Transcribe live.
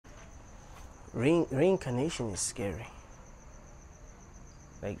Reincarnation is scary.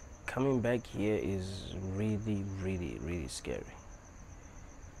 Like, coming back here is really, really, really scary.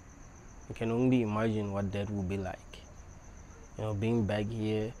 You can only imagine what that will be like. You know, being back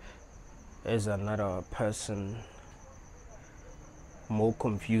here as another person, more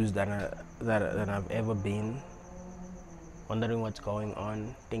confused than I've ever been, wondering what's going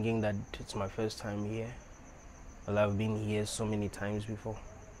on, thinking that it's my first time here. Well, I've been here so many times before.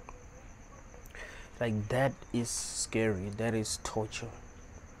 Like, that is scary. That is torture.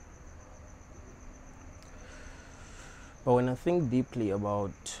 But when I think deeply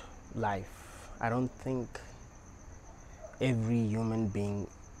about life, I don't think every human being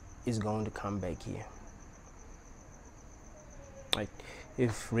is going to come back here. Like,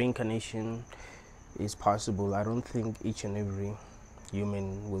 if reincarnation is possible, I don't think each and every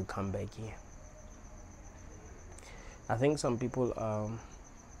human will come back here. I think some people are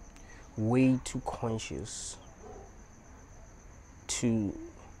way too conscious to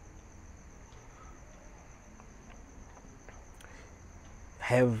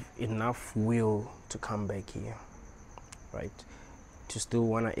have enough will to come back here, right? To still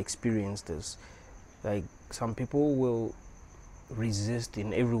want to experience this. Like, some people will resist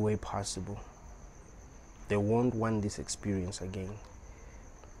in every way possible. They won't want this experience again.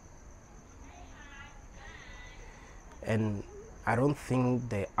 And I don't think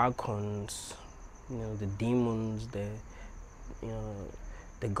the Archons, the demons, the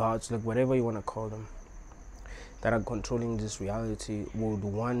gods, like whatever you want to call them, that are controlling this reality would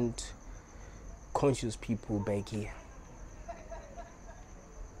want conscious people back here.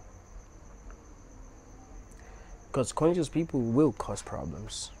 Because conscious people will cause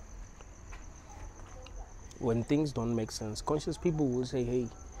problems. When things don't make sense, conscious people will say, hey,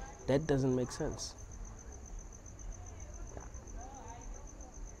 that doesn't make sense.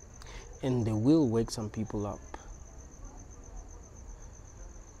 And they will wake some people up.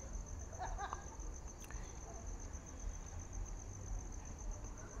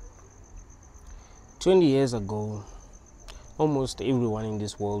 "20 years ago, almost everyone in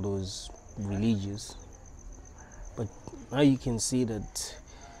this world was religious. But now you can see that,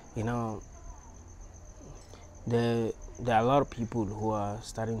 there are a lot of people who are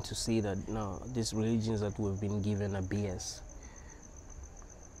starting to see that, these religions that we've been given are BS.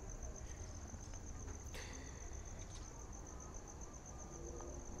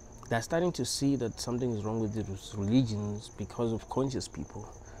 They're starting to see that something is wrong with these religions because of conscious people.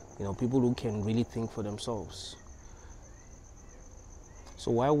 People who can really think for themselves. So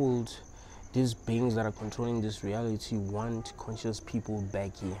why would these beings that are controlling this reality want conscious people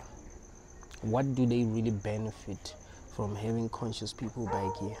back here? What do they really benefit from having conscious people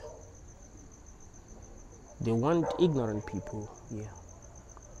back here? They want ignorant people here.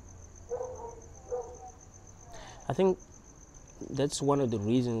 I think that's one of the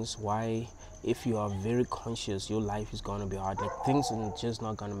reasons why, if you are very conscious, your life is going to be hard. Like, things are just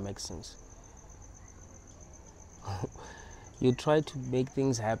not going to make sense. You try to make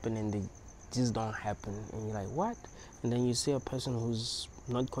things happen and they just don't happen. And you're like, what? And then you see a person who's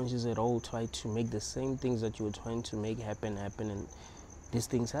not conscious at all try to make the same things that you were trying to make happen, and these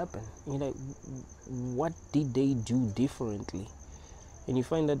things happen. And you're like, what did they do differently? And you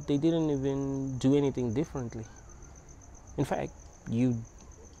find that they didn't even do anything differently. In fact, you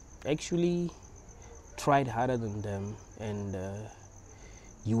actually tried harder than them, and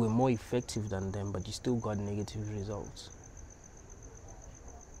you were more effective than them, but you still got negative results.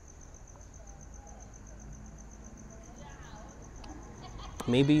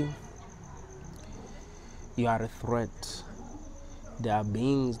 Maybe you are a threat. There are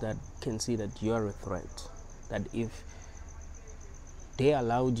beings that can see that you are a threat, that if they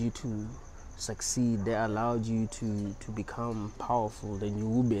allowed you to succeed, they allowed you to become powerful, then you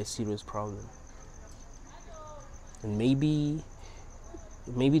will be a serious problem. And maybe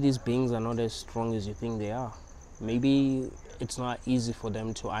these beings are not as strong as you think they are. Maybe it's not easy for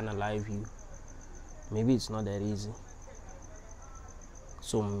them to unalive you. Maybe it's not that easy.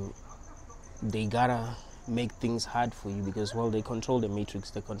 So they gotta make things hard for you because, well, they control the matrix.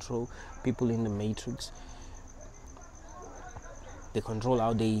 They control people in the matrix. They control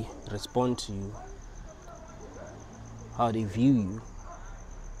how they respond to you, how they view you.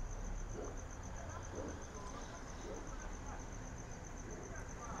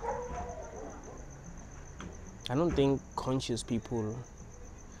 I don't think conscious people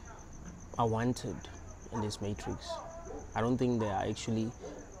are wanted in this matrix. I don't think they are actually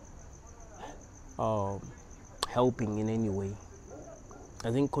helping in any way.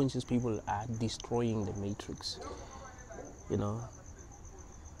 I think conscious people are destroying the matrix.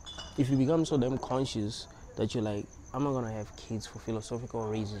 if you become so damn conscious that you're like, I'm not gonna have kids for philosophical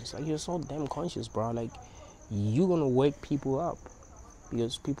reasons, like, you're so damn conscious, bro. Like, you're gonna wake people up,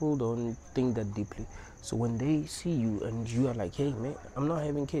 because people don't think that deeply. So when they see you and you are like, hey man, I'm not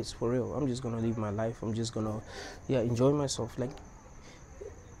having kids for real, I'm just gonna live my life, I'm just gonna enjoy myself, like,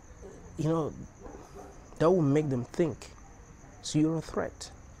 that will make them think. So you're a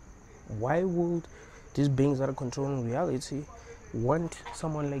threat. Why would these beings that are controlling reality want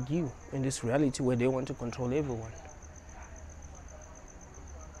someone like you in this reality where they want to control everyone?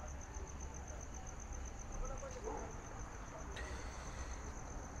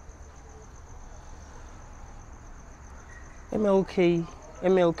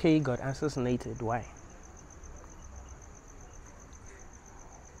 MLK got assassinated. Why?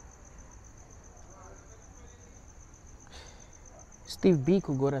 Steve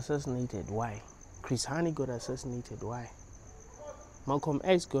Biko got assassinated. Why? Chris Hani got assassinated. Why? Malcolm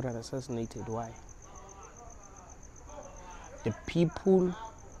X got assassinated. Why? The people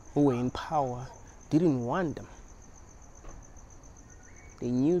who were in power didn't want them. They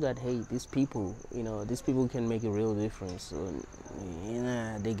knew that, hey, these people can make a real difference. So,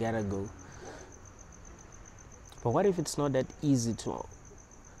 they gotta go. But what if it's not that easy to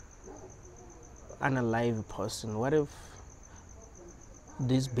unalive a person? What if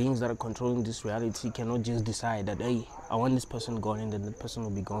these beings that are controlling this reality cannot just decide that, hey, I want this person gone, and then the person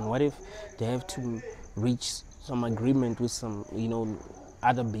will be gone? What if they have to reach some agreement with some,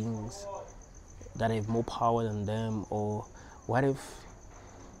 other beings that have more power than them? Or what if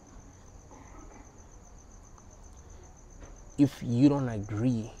you don't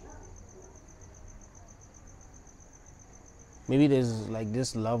agree? Maybe there's like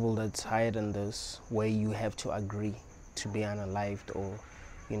this level that's higher than this, where you have to agree to be unalived, or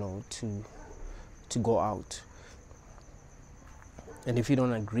to go out. And if you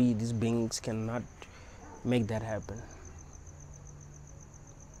don't agree, these beings cannot make that happen.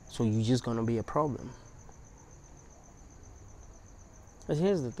 So you're just gonna be a problem. But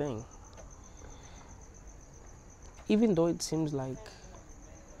here's the thing. Even though it seems like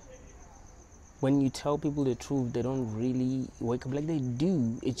when you tell people the truth, they don't really wake up, like they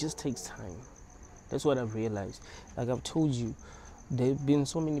do, it just takes time. That's what I've realized. Like I've told you, there have been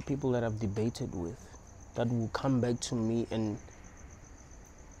so many people that I've debated with that will come back to me and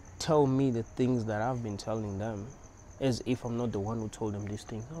tell me the things that I've been telling them, as if I'm not the one who told them these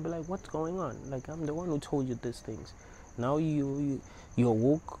things. I'll be like, what's going on? Like, I'm the one who told you these things. Now you're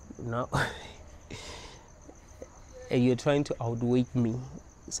woke now and you're trying to outwake me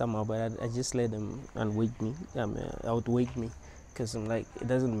somehow, but I just let them outwake me, because I'm like, it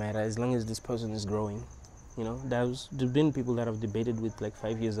doesn't matter as long as this person is growing. There's been people that I've debated with like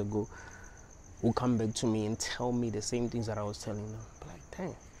 5 years ago who come back to me and tell me the same things that I was telling them. But like,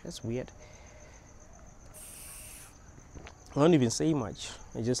 dang, that's weird. I don't even say much,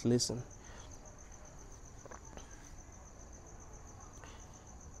 I just listen.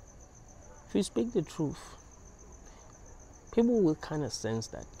 If you speak the truth, people will kind of sense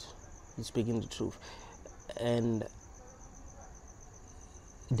that you're speaking the truth, and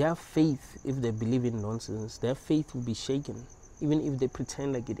their faith, if they believe in nonsense, their faith will be shaken, even if they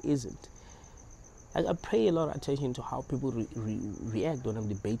pretend like it isn't. I pay a lot of attention to how people react when I'm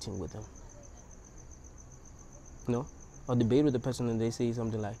debating with them. I'll debate with the person and they say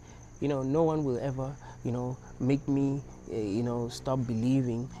something like, no one will ever, make me, stop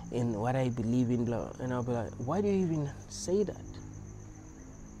believing in what I believe in, blah. And I'll be like, why do you even say that?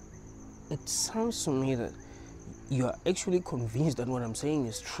 It sounds to me that you are actually convinced that what I'm saying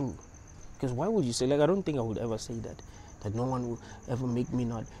is true. Because why would you say, like, I don't think I would ever say that no one will ever make me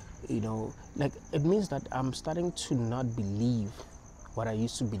not, like, it means that I'm starting to not believe what I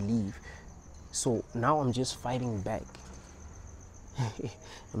used to believe. So now I'm just fighting back.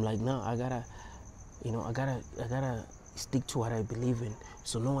 I'm like, no, I gotta stick to what I believe in.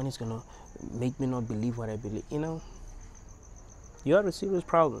 So no one is gonna make me not believe what I believe. You are a serious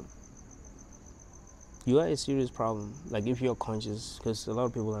problem. You are a serious problem. Like, if you're conscious, because a lot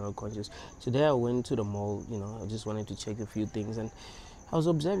of people are not conscious. Today I went to the mall, I just wanted to check a few things, and I was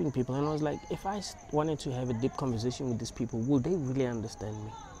observing people, and I was like, if I wanted to have a deep conversation with these people, will they really understand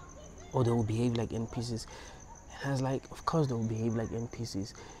me? Or they will behave like NPCs? And I was like, of course they will behave like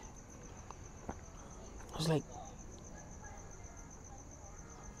NPCs. I was like,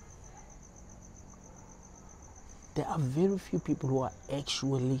 there are very few people who are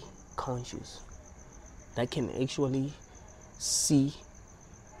actually conscious, that can actually see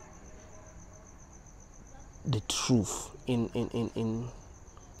the truth in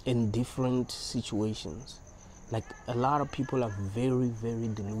different situations. Like, a lot of people are very, very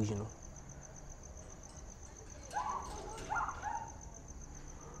delusional.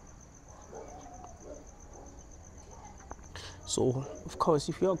 So, of course,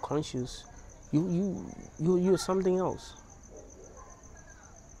 if you're conscious, you're something else.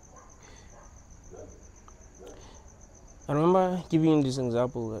 I remember giving you this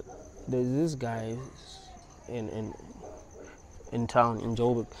example that there's this guy in town in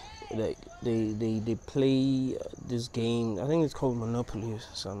Joburg. They play this game. I think it's called Monopoly or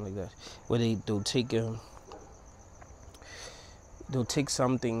something like that, where they'll take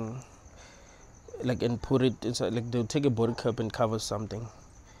something like and put it inside. Like, they'll take a bottle cap and cover something.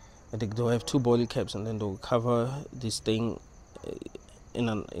 I think they'll have two bottle caps and then they'll cover this thing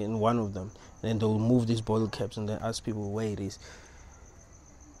in one of them. And then they'll move these bottle caps and then ask people where it is.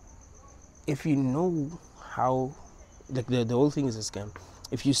 If you know how, like, the whole thing is a scam.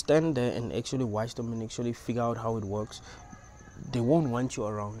 If you stand there and actually watch them and actually figure out how it works, they won't want you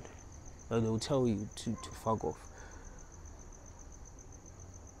around. They'll tell you to fuck off.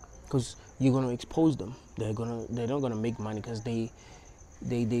 Because you're gonna expose them. They're not gonna make money because they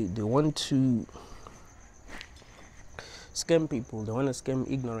want to scam people. They want to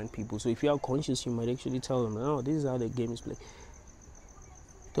scam ignorant people. So if you are conscious, you might actually tell them, no, this is how the game is played.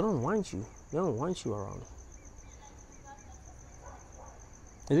 They don't want you. They don't want you around.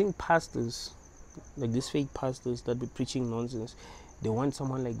 I think pastors, like these fake pastors that be preaching nonsense, they want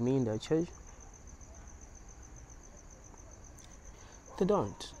someone like me in their church. They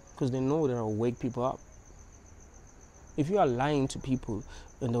don't, because they know that I'll wake people up. If you are lying to people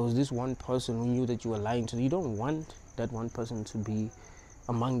and there was this one person who knew that you were lying to, you don't want that one person to be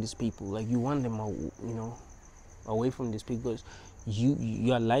among these people. Like, you want them, away from these people, because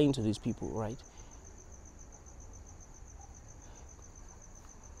you are lying to these people, right?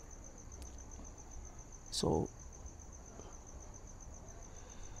 So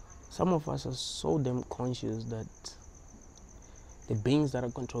some of us are so damn conscious that the beings that are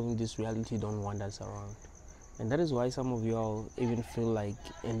controlling this reality don't want us around. And that is why some of y'all even feel like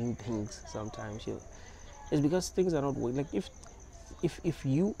ending things sometimes. It's because things are not working. Like, if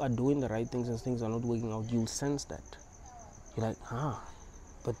you are doing the right things and things are not working out, you'll sense that. You're like,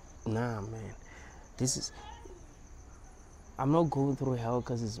 but nah, man, I'm not going through hell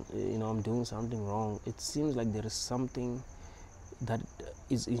because I'm doing something wrong. It seems like there is something that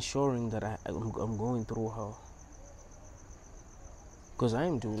is ensuring that I'm going through hell, because I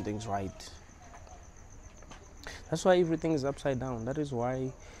am doing things right. That's why everything is upside down. That is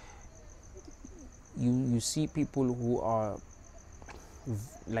why you see people who are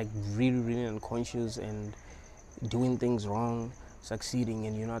like really, really unconscious and doing things wrong, succeeding,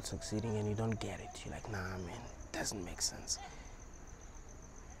 and you're not succeeding and you don't get it. You're like, nah, man, doesn't make sense.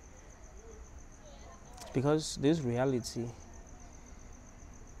 Because this reality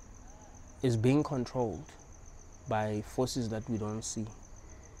is being controlled by forces that we don't see.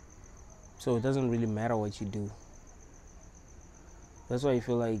 So it doesn't really matter what you do. That's why you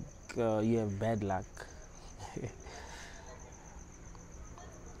feel like you have bad luck.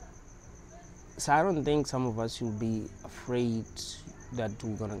 So I don't think some of us should be afraid that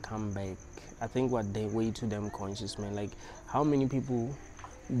we're gonna come back. I think they're way too damn conscious, man. Like, how many people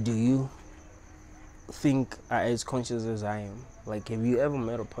do you think are as conscious as I am? Like, have you ever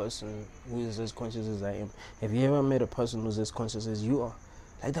met a person who is as conscious as I am? Have you ever met a person who's as conscious as you are?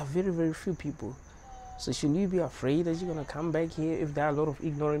 Like, there are very, very few people. So should you be afraid that you're gonna come back here if there are a lot of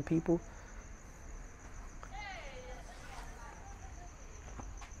ignorant people?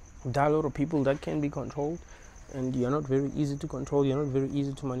 There are a lot of people that can be controlled, and you're not very easy to control. You're not very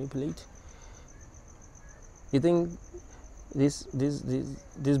easy to manipulate. You think these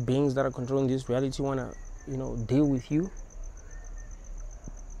beings that are controlling this reality wanna, deal with you?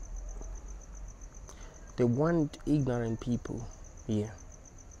 They want ignorant people here.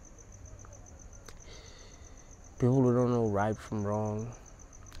 People who don't know right from wrong.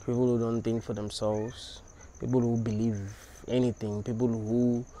 People who don't think for themselves. People who believe anything. People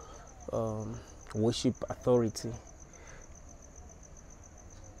who worship authority.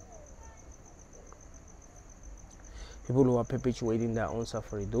 People who are perpetuating their own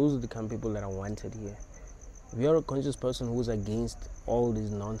suffering. Those are the kind of people that are wanted here. If you're a conscious person who's against all this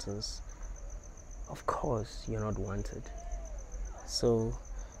nonsense, of course you're not wanted. So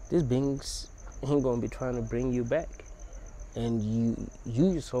these beings ain't gonna be trying to bring you back, and you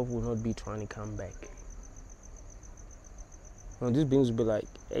yourself will not be trying to come back. These beings will be like,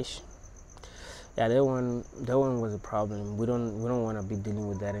 "Ish, yeah, that one was a problem. We don't want to be dealing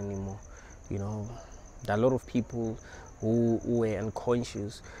with that anymore." There are a lot of people who were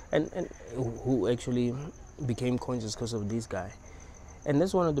unconscious and who actually became conscious because of this guy. And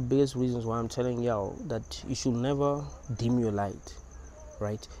that's one of the biggest reasons why I'm telling y'all that you should never dim your light,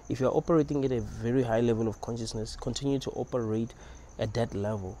 right? If you're operating at a very high level of consciousness, continue to operate at that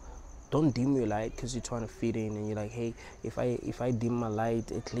level. Don't dim your light because you're trying to fit in and you're like, hey, if I dim my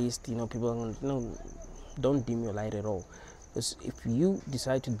light, at least, people are going to, no, don't dim your light at all. Because if you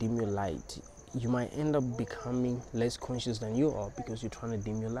decide to dim your light, you might end up becoming less conscious than you are because you're trying to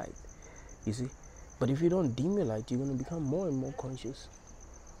dim your light, you see? But if you don't dim your light, you're going to become more and more conscious,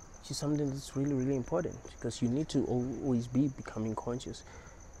 which is something that's really, really important, because you need to always be becoming conscious.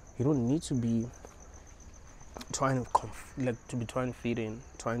 You don't need to be trying to fit in,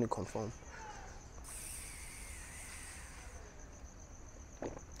 trying to conform.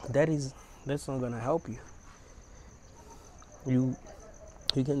 That's not going to help you. You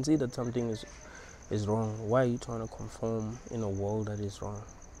can see that something is wrong. Why are you trying to conform in a world that is wrong?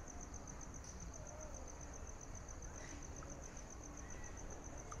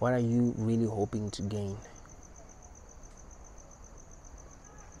 What are you really hoping to gain?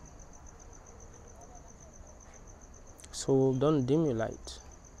 So don't dim your light.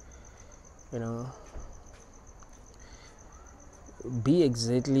 Be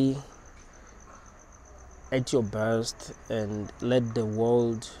exactly at your best and let the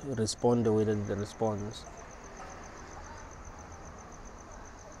world respond the way that it responds.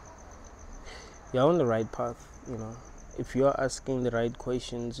 You're on the right path, If you are asking the right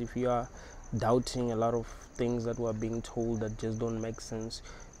questions, if you are doubting a lot of things that we're being told that just don't make sense,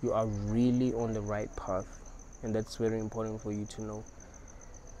 you are really on the right path. And that's very important for you to know.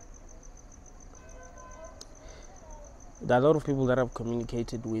 There are a lot of people that I've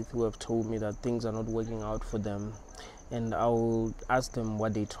communicated with who have told me that things are not working out for them, and I'll ask them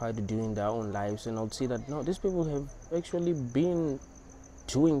what they try to do in their own lives, and I'll see that no, these people have actually been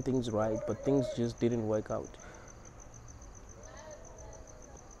doing things right, but things just didn't work out.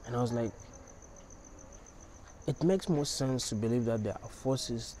 And I was like, it makes more sense to believe that there are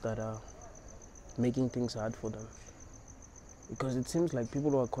forces that are making things hard for them, because it seems like people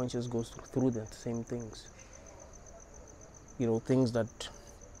who are conscious go through the same things. Things that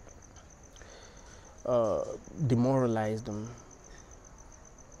demoralize them,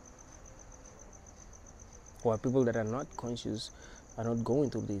 while people that are not conscious are not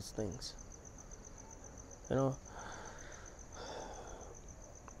going through these things.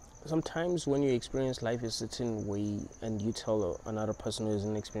 Sometimes when you experience life a certain way and you tell another person who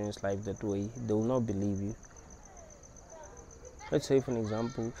hasn't experienced life that way, they will not believe you. Let's say, for an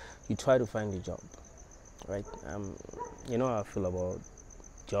example, you try to find a job, right? You know how I feel about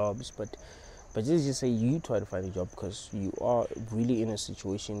jobs, but just say you try to find a job because you are really in a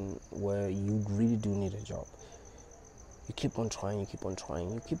situation where you really do need a job. You keep on trying,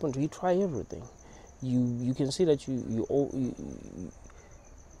 you try everything. You can see that you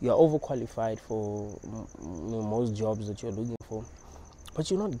are overqualified for most jobs that you're looking for, but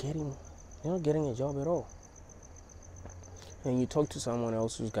you're not getting a job at all. And you talk to someone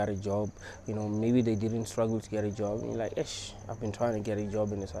else who's got a job, maybe they didn't struggle to get a job, and you're like, I've been trying to get a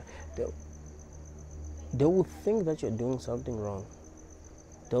job in this. They will think that you're doing something wrong.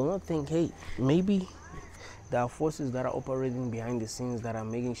 They will not think, hey, maybe there are forces that are operating behind the scenes that are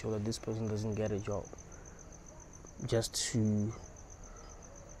making sure that this person doesn't get a job, just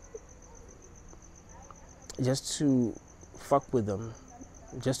to fuck with them,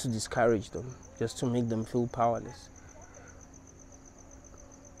 just to discourage them, just to make them feel powerless.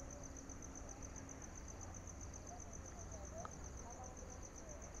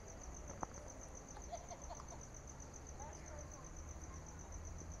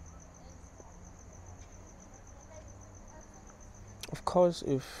 Of course,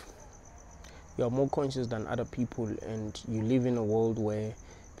 if you're more conscious than other people and you live in a world where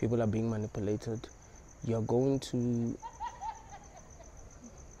people are being manipulated, you're going to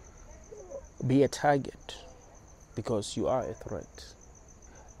be a target because you are a threat.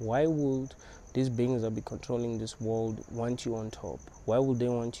 Why would these beings that be controlling this world want you on top? Why would they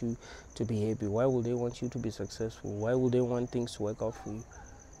want you to be happy? Why would they want you to be successful? Why would they want things to work out for you?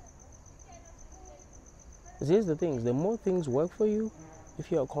 Here's the thing, the more things work for you,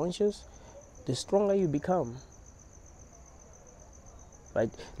 if you are conscious, the stronger you become.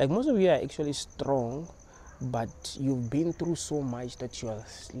 Right? Like most of you are actually strong, but you've been through so much that you are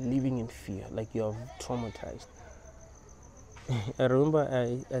living in fear, like you are traumatized. I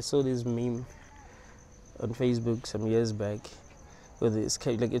remember I saw this meme on Facebook some years back where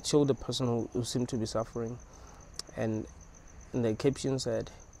it showed the person who seemed to be suffering, and the caption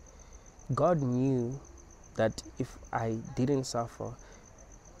said, God knew that if I didn't suffer,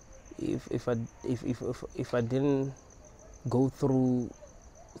 if I didn't go through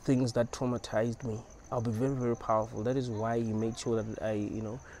things that traumatized me, I'll be very, very powerful. That is why you make sure that I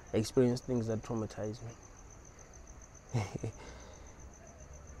experience things that traumatize me.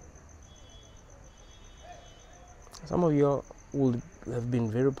 Some of you would have been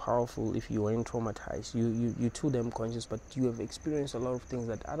very powerful if you weren't traumatized. You too damn conscious, but you have experienced a lot of things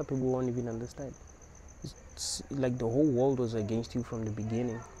that other people won't even understand. It's like the whole world was against you from the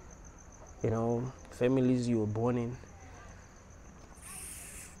beginning. Families you were born in,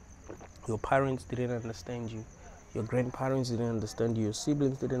 your parents didn't understand you, your grandparents didn't understand you, your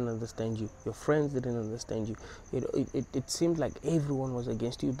siblings didn't understand you, your friends didn't understand you. It seemed like everyone was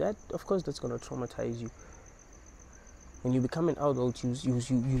against you. That, of course, that's going to traumatize you. When you become an adult, you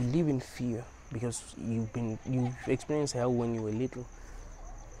live in fear because you've experienced hell when you were little.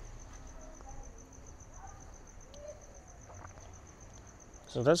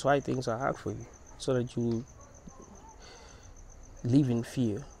 So that's why things are hard for you, so that you live in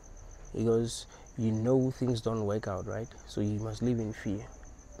fear, because things don't work out, right? So you must live in fear.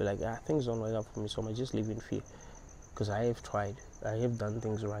 Be like, things don't work out for me, so I must just live in fear, because I have tried, I have done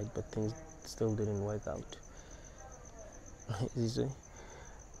things right, but things still didn't work out. You see?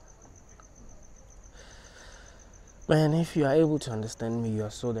 Man, if you are able to understand me, you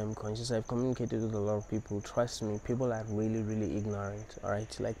are so damn conscious. I've communicated with a lot of people. Trust me, people are really, really ignorant,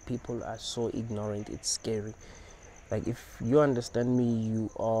 alright? Like, people are so ignorant, it's scary. Like, if you understand me, you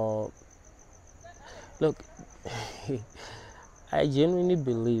are... Look, I genuinely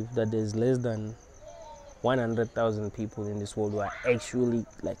believe that there's less than 100,000 people in this world who are actually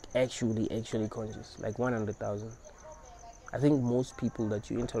conscious. Like 100,000. I think most people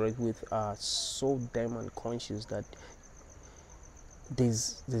that you interact with are so damn unconscious that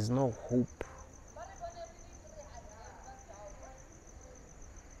there's no hope.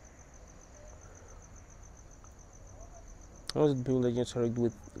 Most people that you interact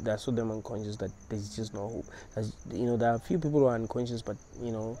with, they're so damn unconscious that there's just no hope. There are a few people who are unconscious, but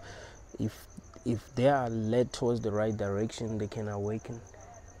if they are led towards the right direction, they can awaken.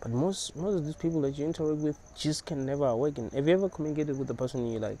 But most of these people that you interact with just can never awaken. Have you ever communicated with a person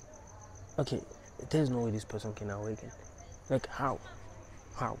and you're like, okay, there's no way this person can awaken? Like, how?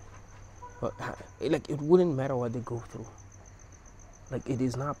 Like, it wouldn't matter what they go through. Like, it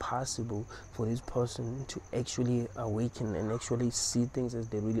is not possible for this person to actually awaken and actually see things as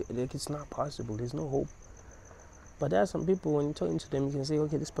they really... Like, it's not possible. There's no hope. But there are some people, when you're talking to them, you can say,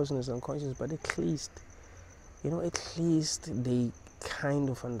 okay, this person is unconscious, but at least they kind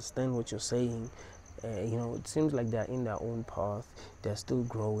of understand what you're saying. It seems like they're in their own path. They're still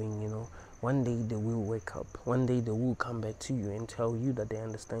growing. One day they will wake up. One day they will come back to you and tell you that they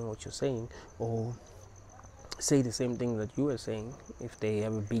understand what you're saying, or say the same thing that you are saying. If they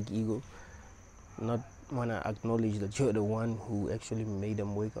have a big ego, not want to acknowledge that you're the one who actually made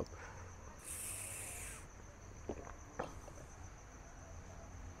them wake up.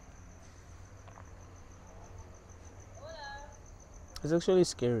 It's actually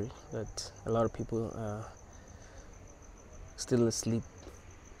scary that a lot of people are still asleep.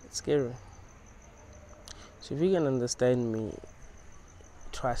 It's scary. So if you can understand me,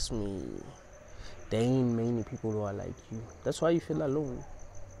 trust me, there ain't many people who are like you. That's why you feel alone.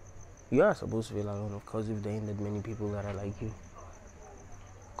 You are supposed to feel alone, of course, if there ain't that many people that are like you.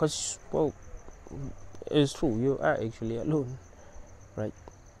 Because, well, it's true, you are actually alone, right?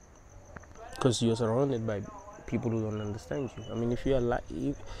 Because you're surrounded by people who don't understand you. I mean, if you are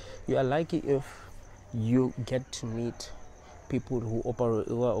lucky if you get to meet people who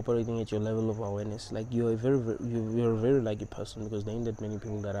are operating at your level of awareness. Like, you're a very lucky person, because there ain't that many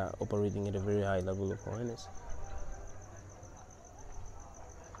people that are operating at a very high level of awareness.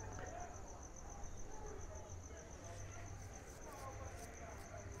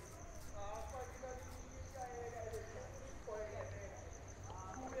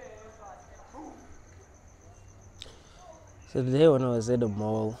 So today when I was at the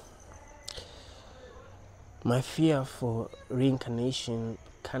mall, my fear for reincarnation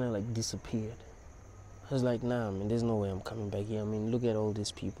kind of like disappeared. I was like, nah, man, there's no way I'm coming back here. I mean, look at all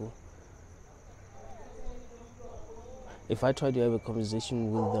these people. If I try to have a conversation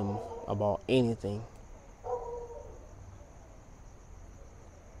with them about anything,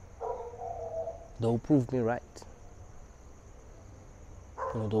 they'll prove me right.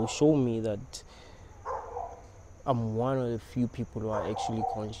 They'll show me that I'm one of the few people who are actually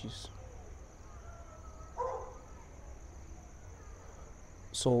conscious.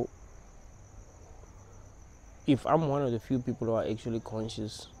 So, if I'm one of the few people who are actually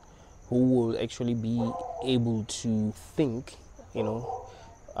conscious, who will actually be able to think,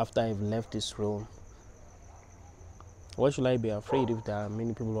 after I've left this realm? Why should I be afraid if there are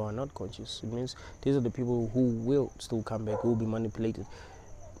many people who are not conscious? It means these are the people who will still come back, who will be manipulated.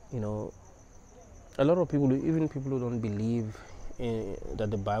 You know, a lot of people, even people who don't believe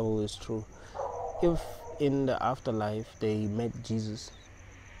that the Bible is true, if in the afterlife they met Jesus,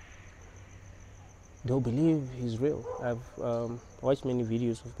 they'll believe he's real. I've watched many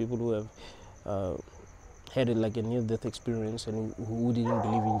videos of people who have had it like a near-death experience and who didn't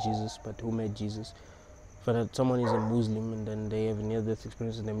believe in Jesus but who met Jesus. For that, someone is a Muslim and then they have a near-death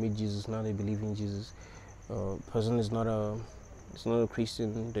experience and they meet Jesus. Now they believe in Jesus. Person is not a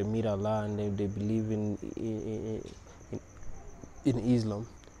Christian. They meet Allah and they believe in Islam.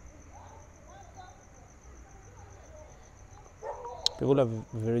 People are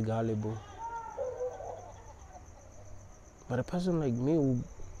very gullible. But a person like me will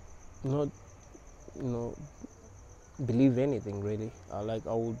not, believe anything really. I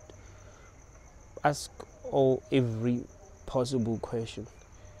would ask every possible question.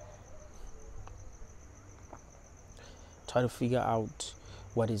 Try to figure out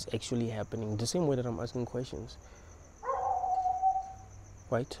what is actually happening. The same way that I'm asking questions.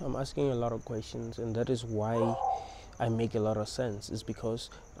 Right? I'm asking a lot of questions, and that is why I make a lot of sense. It's because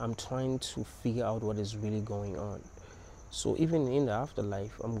I'm trying to figure out what is really going on. So even in the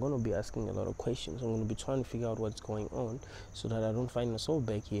afterlife, I'm going to be asking a lot of questions. I'm going to be trying to figure out what's going on so that I don't find myself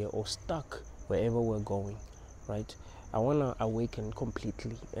back here or stuck wherever we're going, right? I want to awaken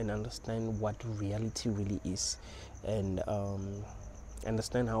completely and understand what reality really is, and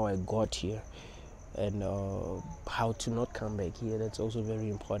understand how I got here, and how to not come back here. That's also very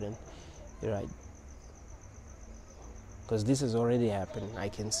important, right? Because this has already happened. I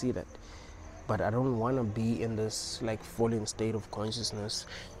can see that. But I don't want to be in this like fallen state of consciousness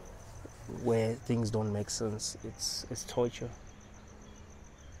where things don't make sense. It's torture.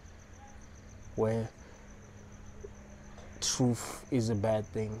 Where truth is a bad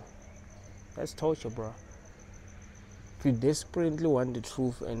thing. That's torture, bro. If you desperately want the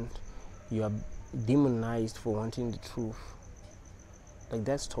truth and you are demonized for wanting the truth, like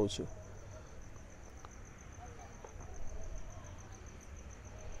that's torture.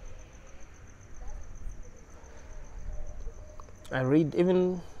 I read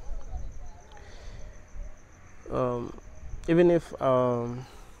even if I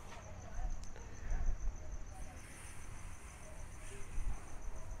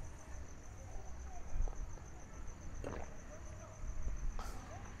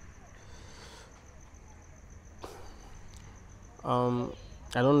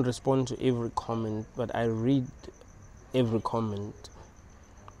don't respond to every comment, but I read every comment.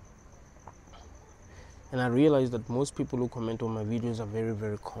 And I realize that most people who comment on my videos are very,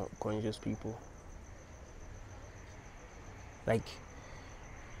 very conscious people. Like,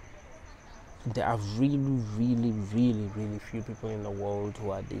 there are really, really, really, really few people in the world who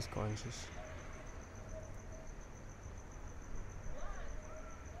are this conscious.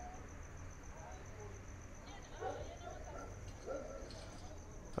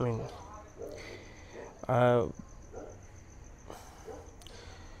 I mean,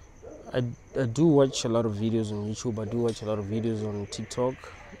 I do watch a lot of videos on YouTube. I do watch a lot of videos on TikTok.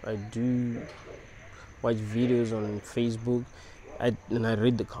 I do watch videos on Facebook. And I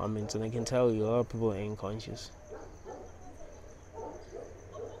read the comments, and I can tell you a lot of people ain't conscious.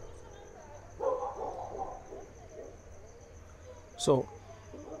 So,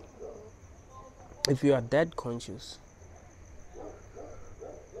 if you are that conscious,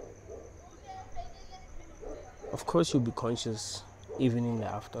 of course you'll be conscious even in the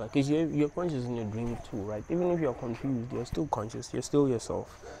afterlife, because you're conscious in your dream too, right? Even if you're confused, you're still conscious. You're still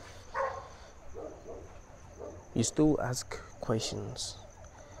yourself. You still ask questions.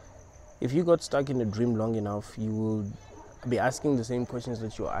 If you got stuck in a dream long enough, you will be asking the same questions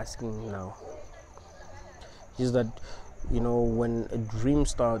that you're asking now. Just that, when a dream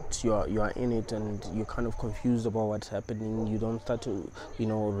starts, you are in it and you're kind of confused about what's happening. You don't start to,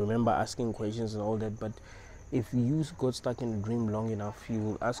 remember asking questions and all that. But if you got stuck in a dream long enough, you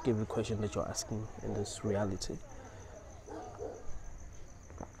will ask every question that you're asking in this reality.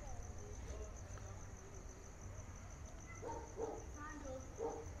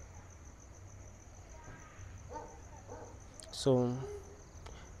 So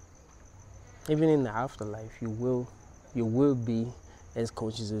even in the afterlife, you will be as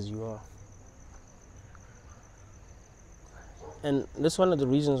conscious as you are. And that's one of the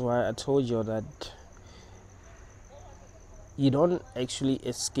reasons why I told you that you don't actually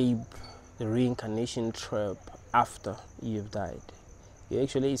escape the reincarnation trap after you've died. You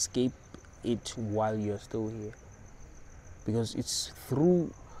actually escape it while you're still here. Because it's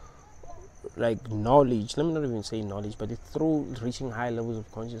through like knowledge, let me not even say knowledge, but it's through reaching high levels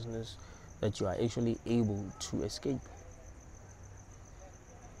of consciousness that you are actually able to escape.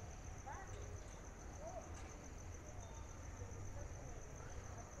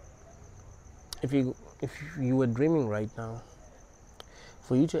 If you were dreaming right now,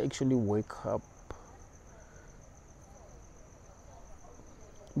 for you to actually wake up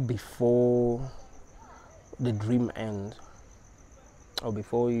before the dream ends, or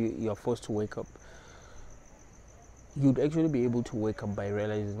before you're forced to wake up, you'd actually be able to wake up by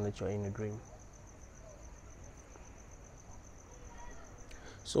realizing that you're in a dream.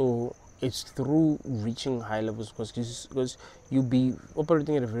 So it's through reaching high levels, because you'll be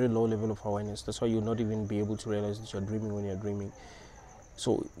operating at a very low level of awareness. That's why you'll not even be able to realize that you're dreaming when you're dreaming.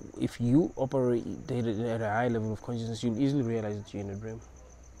 So if you operate at a high level of consciousness, you'll easily realize that you're in a dream.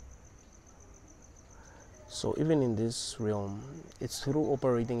 So even in this realm, it's through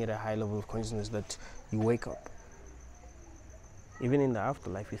operating at a high level of consciousness that you wake up. Even in the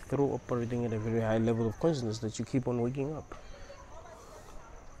afterlife, it's through operating at a very high level of consciousness that you keep on waking up.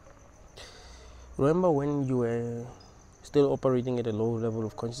 Remember when you were still operating at a low level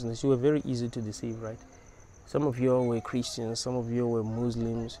of consciousness, you were very easy to deceive, right? Some of you were Christians, some of you were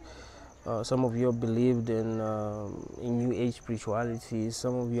Muslims, some of you believed in New Age spirituality,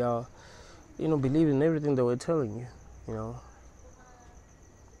 some of you believed in everything they were telling you,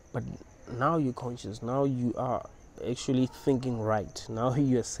 But now you're conscious, now you are actually thinking right, now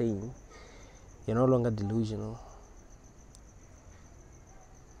you are sane, you're no longer delusional.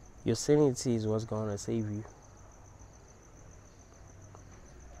 Your sanity is what's going to save you.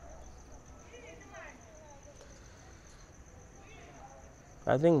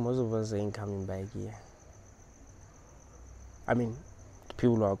 I think most of us ain't coming back here. I mean,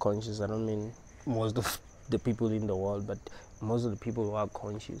 people who are conscious, I don't mean most of the people in the world, but most of the people who are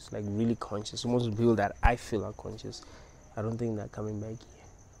conscious, like really conscious, most of the people that I feel are conscious, I don't think they're coming back here.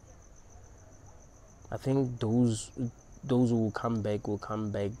 I think those who will come back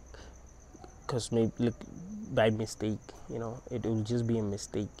because maybe by mistake, it will just be a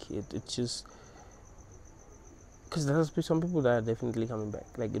mistake. It's just because there's some people that are definitely coming back.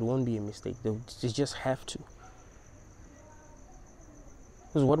 Like, it won't be a mistake. They just have to.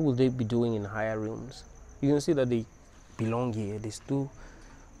 Because what will they be doing in higher realms? You can see that they belong here. They still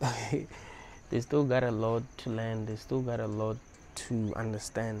got a lot to learn. They still got a lot to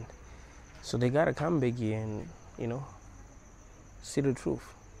understand. So they gotta come back here and see the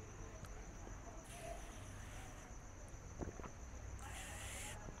truth.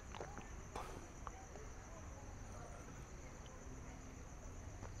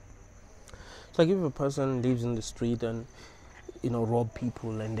 It's like if a person lives in the street and rob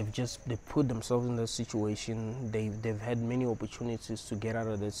people, and they put themselves in that situation. They've had many opportunities to get out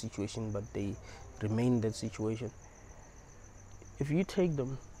of that situation, but they remain in that situation. If you take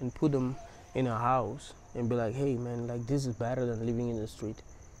them and put them in a house and be like, hey man, like, this is better than living in the street,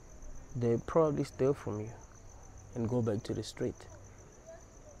 they probably steal from you and go back to the street.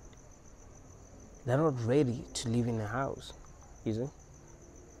 They're not ready to live in a house, you see.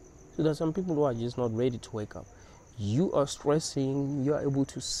 So there's some people who are just not ready to wake up. You are stressing, you are able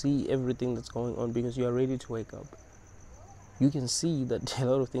to see everything that's going on because you are ready to wake up. You can see that a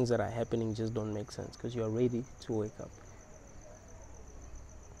lot of things that are happening just don't make sense because you are ready to wake up.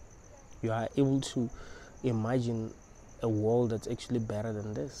 You are able to imagine a world that's actually better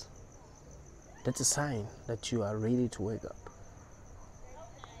than this. That's a sign that you are ready to wake up.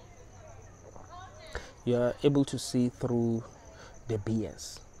 You are able to see through the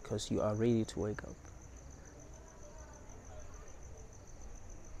BS because you are ready to wake up.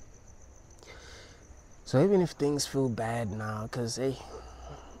 So even if things feel bad now, because hey,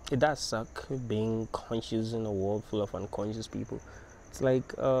 it does suck being conscious in a world full of unconscious people. It's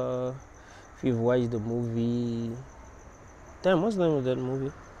like if you've watched the movie, what's the name of that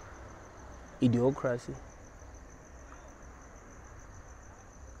movie? Idiocracy.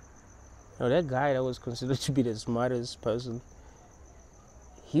 That guy that was considered to be the smartest person,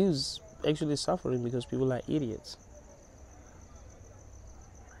 he was actually suffering because people are idiots.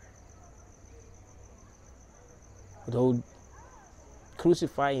 They'll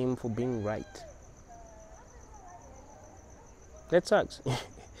crucify him for being right. That sucks.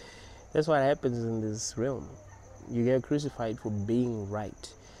 That's what happens in this realm. You get crucified for being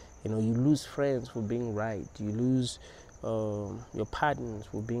right. You lose friends for being right. You lose your partners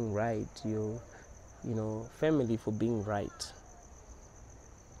for being right. Your family for being right.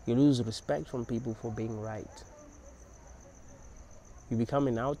 You lose respect from people for being right. You become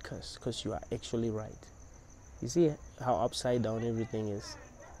an outcast because you are actually right. You see how upside down everything is?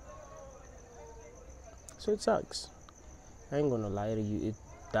 So it sucks. I ain't gonna lie to you, it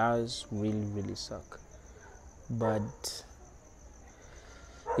does really, really suck. But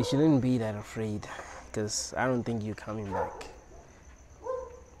you shouldn't be that afraid, because I don't think you're coming back.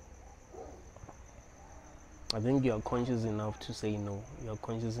 I think you are conscious enough to say no. You're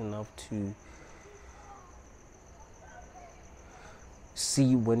conscious enough to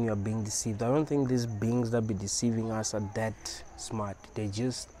see when you're being deceived. I don't think these beings that be deceiving us are that smart. They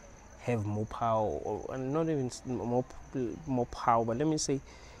just have more power, or not even more power, but let me say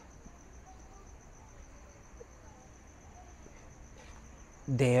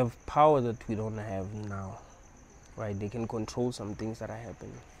they have power that we don't have now, right? They can control some things that are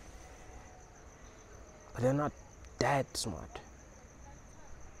happening, but they're not that smart.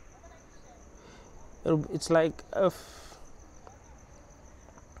 It's like if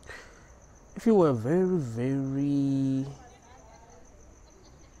you were a very, very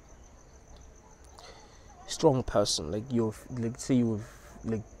strong person, like say you're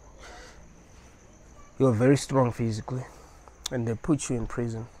very strong physically, and they put you in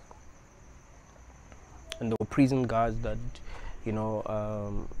prison, and the prison guards that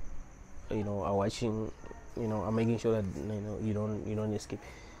are watching, are making sure that you don't escape.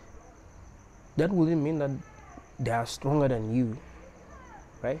 That wouldn't mean that they are stronger than you,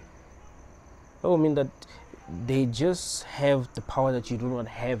 right? That would mean that they just have the power that you do not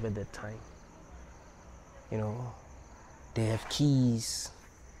have at that time. They have keys,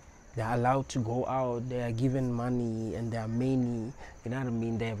 they are allowed to go out, they are given money, and they are many, you know what I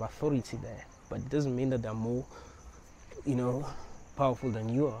mean? They have authority there, but it doesn't mean that they're more, powerful than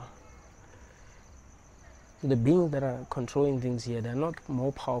you are. The beings that are controlling things here, they're not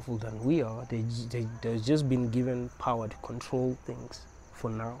more powerful than we are. They've just been given power to control things for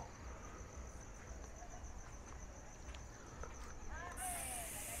now.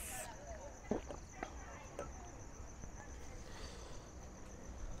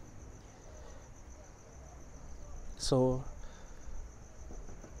 So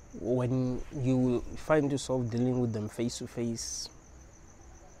when you find yourself dealing with them face to face,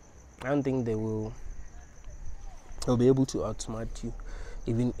 I don't think they'll be able to outsmart you,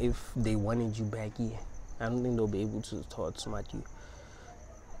 even if they wanted you back here. I don't think they'll be able to outsmart you.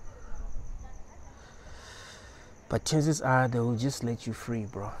 But chances are they will just let you free,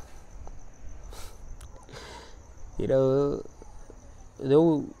 bro. They'll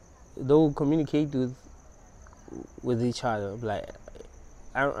communicate with each other. Like,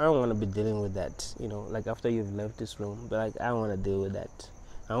 I don't want to be dealing with that, like after you've left this room. But like, I don't want to deal with that.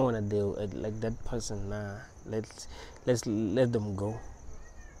 I don't want to deal with like that person. Nah, let's let them go.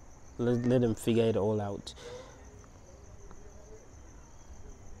 Let them figure it all out.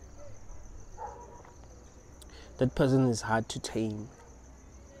 That person is hard to tame.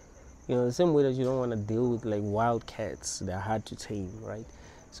 The same way that you don't want to deal with like wild cats. They're hard to tame, right?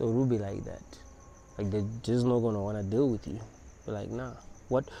 So it will be like that. Like, they're just not going to want to deal with you. But like, nah,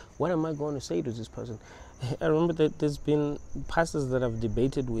 what am I going to say to this person? I remember that there's been pastors that I've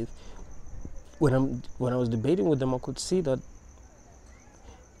debated with. When I was debating with them, I could see that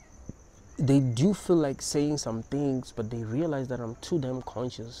they do feel like saying some things, but they realize that I'm too damn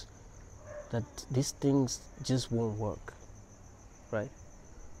conscious that these things just won't work, right?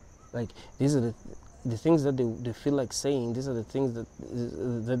 Like, these are the things that they feel like saying. These are the things that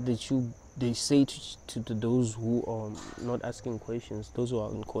they say to those who are not asking questions, those who are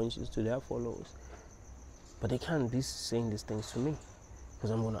unconscious, to their followers. But they can't be saying these things to me, because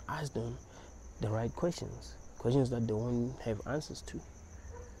I'm going to ask them the right questions that they won't have answers to.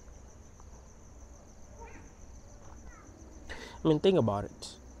 I mean, think about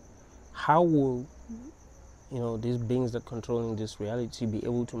it. How will these beings that controlling this reality be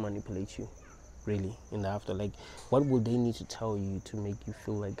able to manipulate you, really, in the after? Like, what would they need to tell you to make you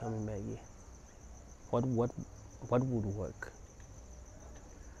feel like coming back here? What would work?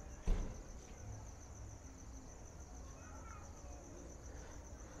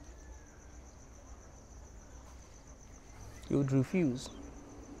 You would refuse.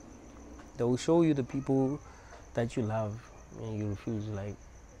 They will show you the people that you love, and you refuse. Like,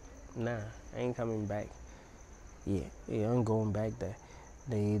 nah, I ain't coming back. Yeah, I'm going back there.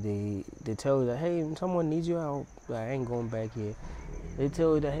 They tell you that, hey, someone needs you out. I ain't going back here. They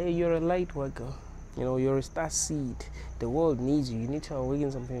tell you that, hey, you're a light worker. You're a star seed. The world needs you. You need to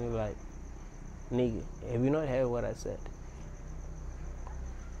awaken something. You're like, nigga, have you not heard what I said?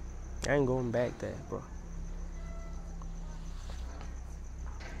 I ain't going back there, bro.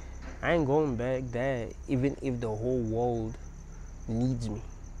 I ain't going back there, even if the whole world needs me.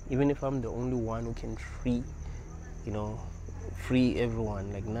 Even if I'm the only one who can free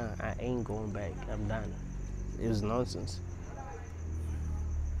everyone. Like, nah, I ain't going back. I'm done. It was nonsense.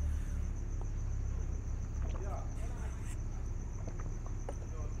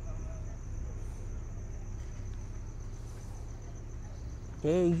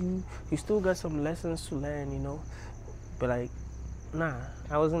 Yeah, you still got some lessons to learn, you know. But like, nah,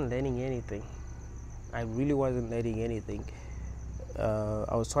 I wasn't learning anything. I really wasn't learning anything.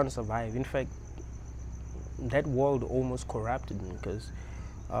 I was trying to survive. In fact, that world almost corrupted me because,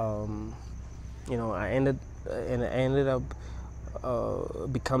 you know, I ended up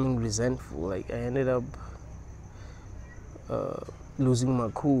becoming resentful. Like I ended up losing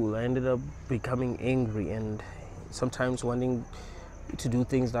my cool. I ended up becoming angry and sometimes wanting to do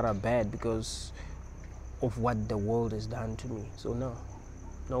things that are bad because of what the world has done to me. So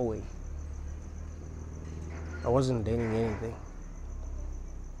no way. I wasn't learning anything.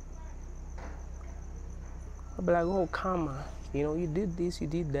 I'd be like, oh, karma, you know, you did this, you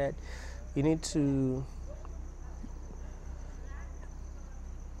did that. You need to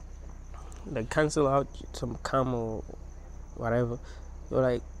like cancel out some karma or whatever. You're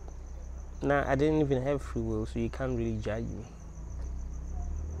like, nah, I didn't even have free will, so you can't really judge me.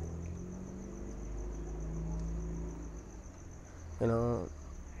 You know,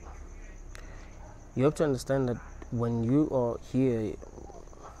 you have to understand that when you are here,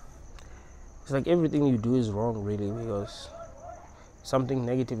 it's like everything you do is wrong, really, because something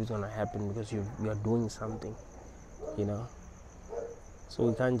negative is gonna happen because you are doing something, you know. So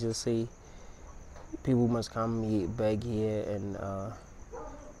we can't just say people must come back here and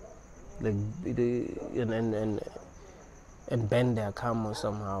like and bend their karma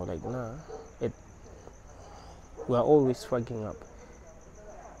somehow. Like nah, we are always fucking up.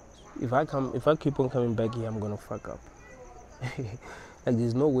 If I keep on coming back here, I'm gonna fuck up. Like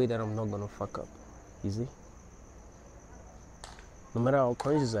there's no way that I'm not gonna fuck up. You see? No matter how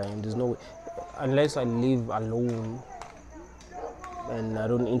conscious I am, there's no way, unless I live alone and I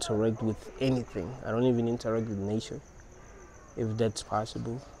don't interact with anything. I don't even interact with nature. If that's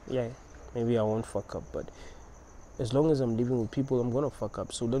possible, yeah, maybe I won't fuck up. But as long as I'm living with people, I'm gonna fuck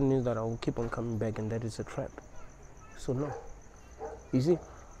up. So that means that I will keep on coming back, and that is a trap. So no, you see,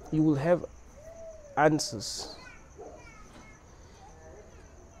 you will have answers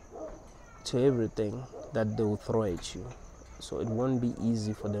to everything that they will throw at you. So it won't be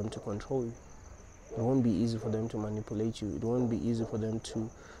easy for them to control you. It won't be easy for them to manipulate you. It won't be easy for them to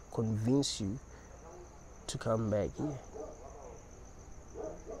convince you to come back here.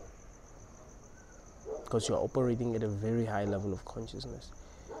 Because you're operating at a very high level of consciousness.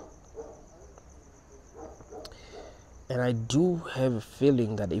 And I do have a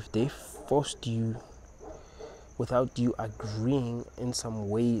feeling that if they forced you without you agreeing in some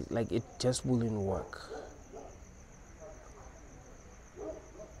way, like it just wouldn't work.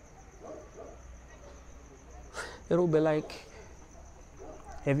 It'll be like,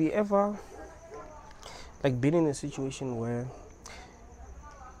 have you ever like been in a situation where,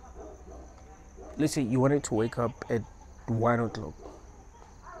 let's say you wanted to wake up at 1 o'clock.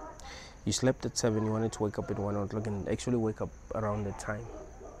 You slept at 7, you wanted to wake up at 1 o'clock and actually wake up around that time.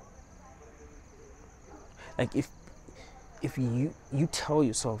 Like if you tell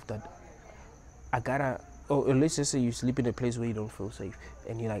yourself that I gotta, or let's just say you sleep in a place where you don't feel safe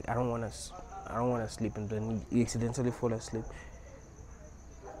and you're like, I don't wanna sleep, and then you accidentally fall asleep,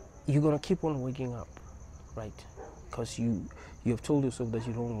 you're gonna keep on waking up, right? Because you have told yourself that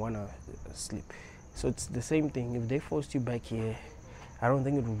you don't wanna sleep. So it's the same thing. If they forced you back here, I don't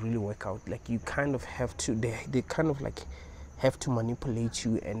think it will really work out. Like you kind of have to, they kind of like have to manipulate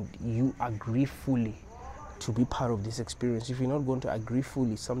you, and you agree fully to be part of this experience. If you're not going to agree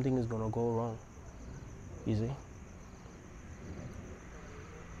fully, something is going to go wrong. You see?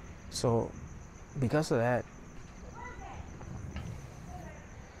 So because of that,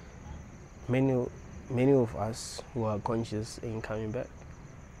 many of us who are conscious ain't coming back.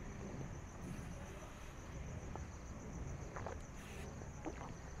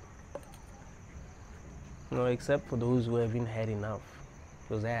 No, except for those who haven't had enough.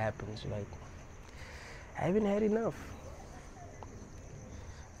 Because that happens, like, I haven't had enough.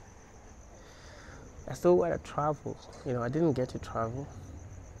 I still want to travel. You know, I didn't get to travel.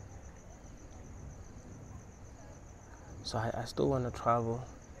 So I still want to travel.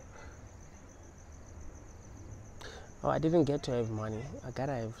 Oh, I didn't get to have money. I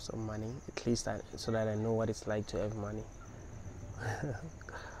gotta have some money, at least so that I know what it's like to have money.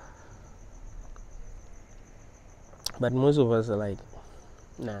 But most of us are like,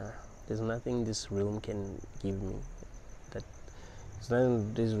 nah, there's nothing this room can give me. There's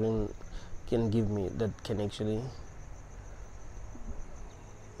nothing this room can give me that can actually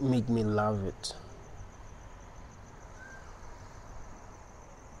make me love it.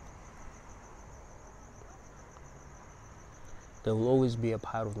 there will always be a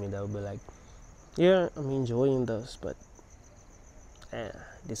part of me that will be like, yeah, I'm enjoying this, but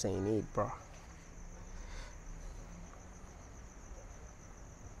this ain't it, bro.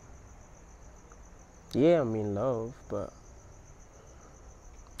 Yeah, I'm in love, but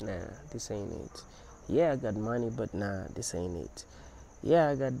nah, this ain't it. Yeah, I got money, but nah, this ain't it. Yeah,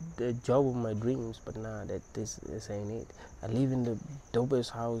 I got the job of my dreams, but nah, this ain't it. I live in the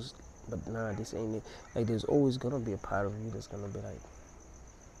dopest house, but nah, this ain't it. Like, there's always gonna be a part of you that's gonna be like,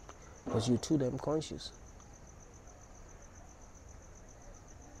 because you're too damn conscious.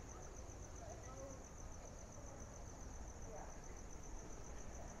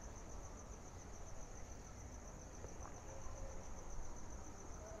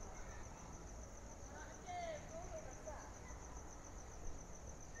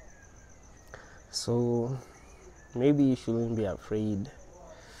 So maybe you shouldn't be afraid,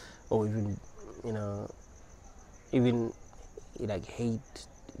 or even, even like hate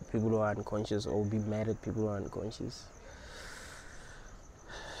people who are unconscious, or be mad at people who are unconscious.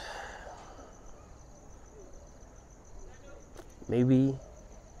 Maybe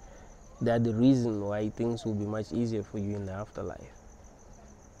that's the reason why things will be much easier for you in the afterlife.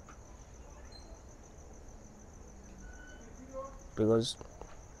 Because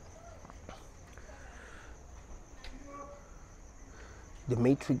the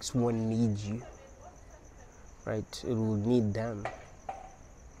matrix won't need you, right? It will need them,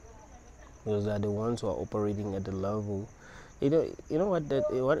 because they're the ones who are operating at the level. You know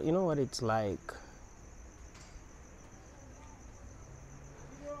what it's like.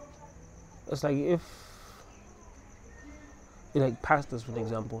 It's like if, like pastors, for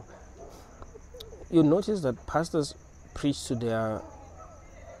example, you notice that pastors preach to their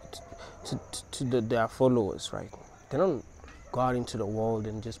their followers, right? They don't go out into the world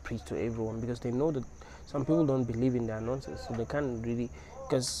and just preach to everyone, because they know that some people don't believe in their nonsense, so they can't really,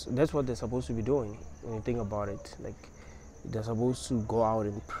 because that's what they're supposed to be doing. When you think about it, like, they're supposed to go out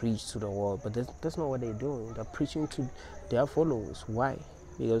and preach to the world, but that's not what they're doing. They're preaching to their followers. Why?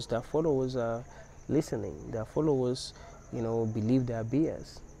 Because their followers are listening. Their followers, believe their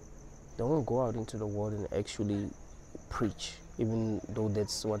BS. They won't go out into the world and actually preach, even though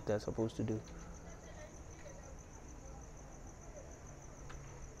that's what they're supposed to do.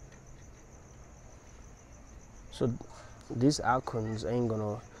 So these Archons ain't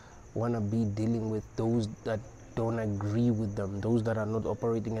gonna wanna be dealing with those that don't agree with them, those that are not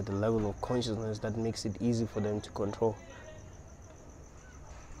operating at the level of consciousness that makes it easy for them to control.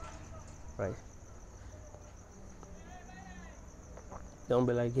 Right? Don't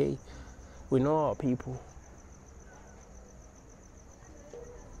be like, hey, we know our people.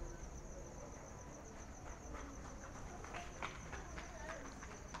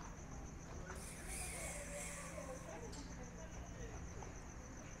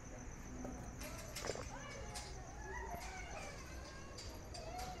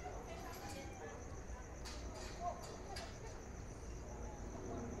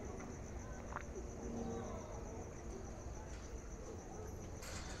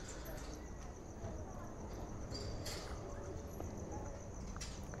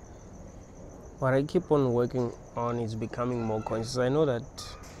 What I keep on working on is becoming more conscious. I know that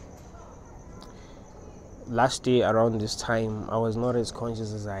last year around this time, I was not as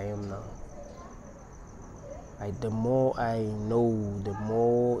conscious as I am now. Like, the more I know, the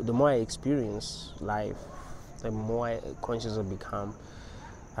more I experience life, the more conscious I become.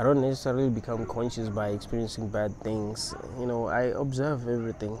 I don't necessarily become conscious by experiencing bad things. I observe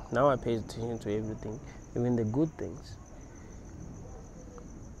everything. Now I pay attention to everything, even the good things.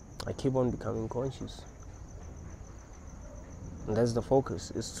 I keep on becoming conscious. And that's the focus,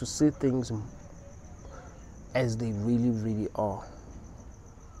 is to see things as they really, really are.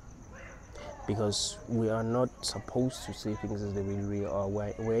 Because we are not supposed to see things as they really, really are.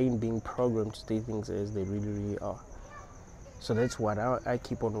 We ain't being programmed to see things as they really, really are. So that's what I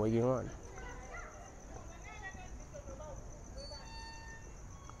keep on working on.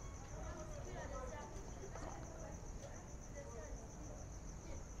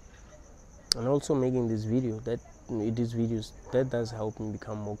 And also making this video, these videos, that does help me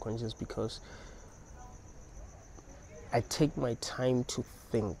become more conscious, because I take my time to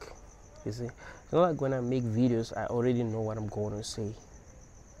think. You see, it's not like when I make videos, I already know what I'm going to say.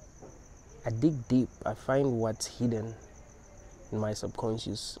 I dig deep. I find what's hidden in my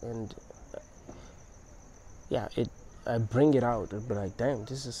subconscious, and I bring it out and be like, damn,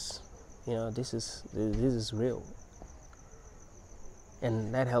 this is real,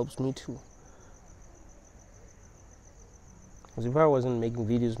 and that helps me too. Because if I wasn't making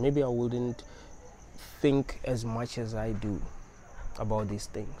videos, maybe I wouldn't think as much as I do. about these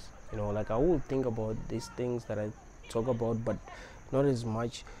things. You know, like I will think about these things that I talk about, but not as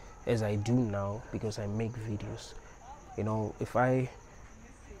much as I do now because I make videos. You know, if I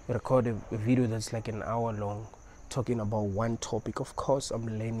record a video that's like an hour long talking about one topic, of course I'm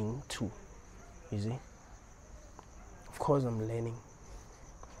learning too. You see? Of course I'm learning.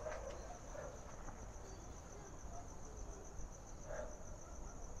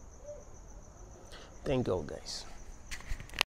 Thank you all, guys.